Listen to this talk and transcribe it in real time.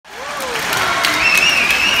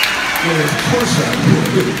Of course I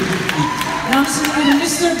would. Dames en heren,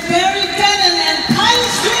 Mr. Barry Dennen en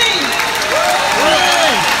Pilate Stream.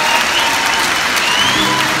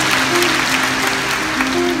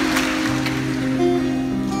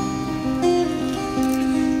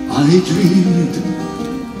 I dreamed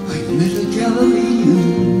I'd met a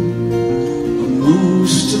Galilean, a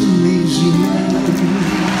most amazing man.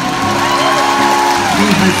 He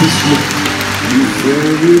had this look you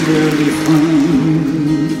very rarely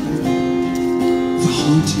find, the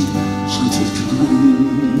haunted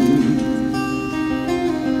kind.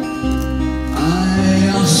 I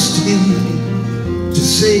asked him to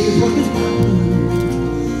say what had happened,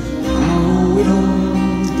 how it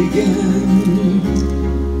all began.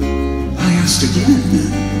 I asked again,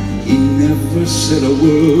 he never said a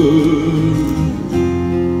word,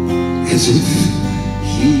 as if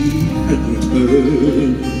he hadn't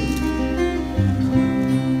heard.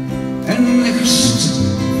 And next,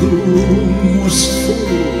 the room was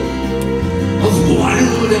full of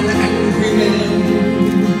wild and angry men.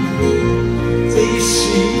 They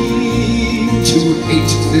seemed to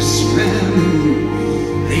hate this man.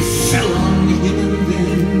 They fell on him and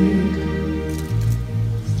then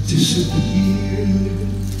disappeared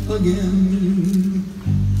again.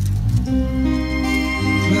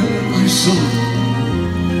 Then I saw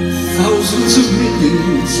thousands of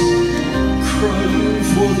millions crying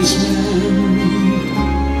for this man.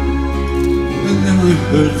 And then I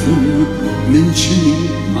heard them mentioning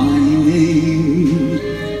my name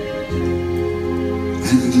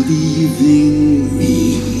and leaving me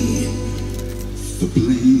the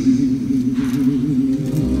blame.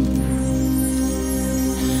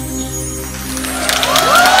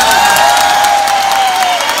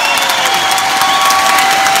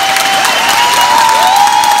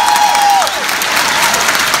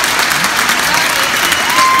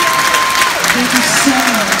 Thank you so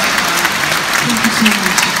much. Thank you so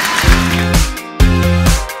much.